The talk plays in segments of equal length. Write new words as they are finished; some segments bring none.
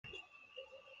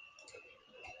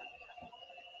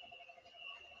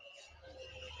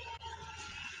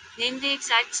Name the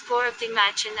exact score of the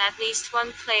match and at least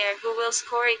one player who will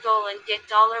score a goal and get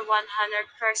 $100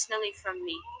 personally from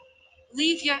me.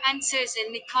 Leave your answers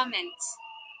in the comments.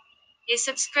 A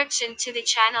subscription to the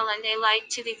channel and a like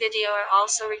to the video are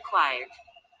also required.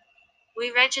 We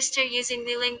register using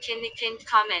the link in the pinned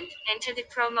comment, enter the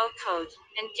promo code,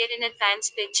 and get an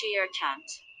advance bid to your account.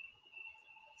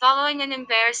 Following an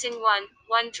embarrassing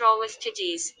 1-1 draw with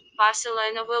Cadiz,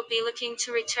 Barcelona will be looking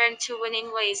to return to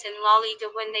winning ways in La Liga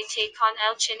when they take on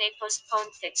Elche in a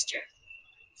postponed fixture.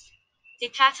 The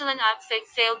Catalan outfit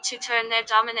failed to turn their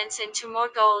dominance into more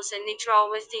goals in the draw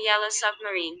with the Yellow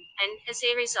Submarine, and, as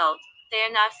a result, they are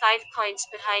now 5 points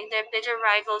behind their bitter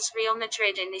rivals Real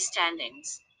Madrid in the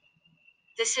standings.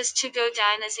 This has to go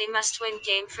down as a must-win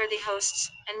game for the hosts,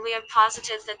 and we are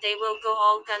positive that they will go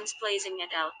all guns blazing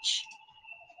at Elche.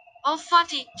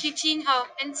 Fati, Coutinho,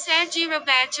 and Sergi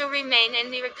Roberto remain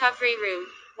in the recovery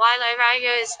room, while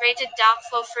Araújo is rated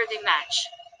doubtful for the match.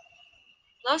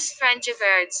 Los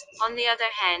Franjaverdes, on the other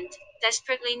hand,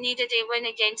 desperately needed a win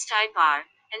against Eibar,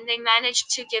 and they managed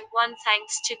to get one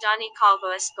thanks to Dani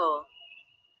Calvo's goal.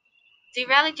 The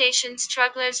relegation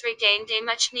strugglers regained a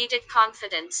much-needed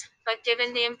confidence, but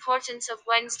given the importance of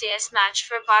Wednesday's match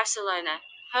for Barcelona,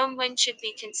 home win should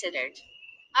be considered.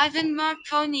 Ivan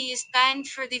Marconi is banned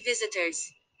for the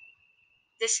visitors.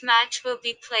 This match will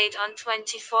be played on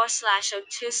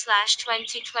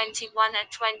 24/02/2021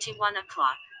 at 21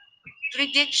 o'clock.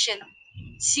 Prediction: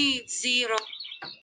 C0.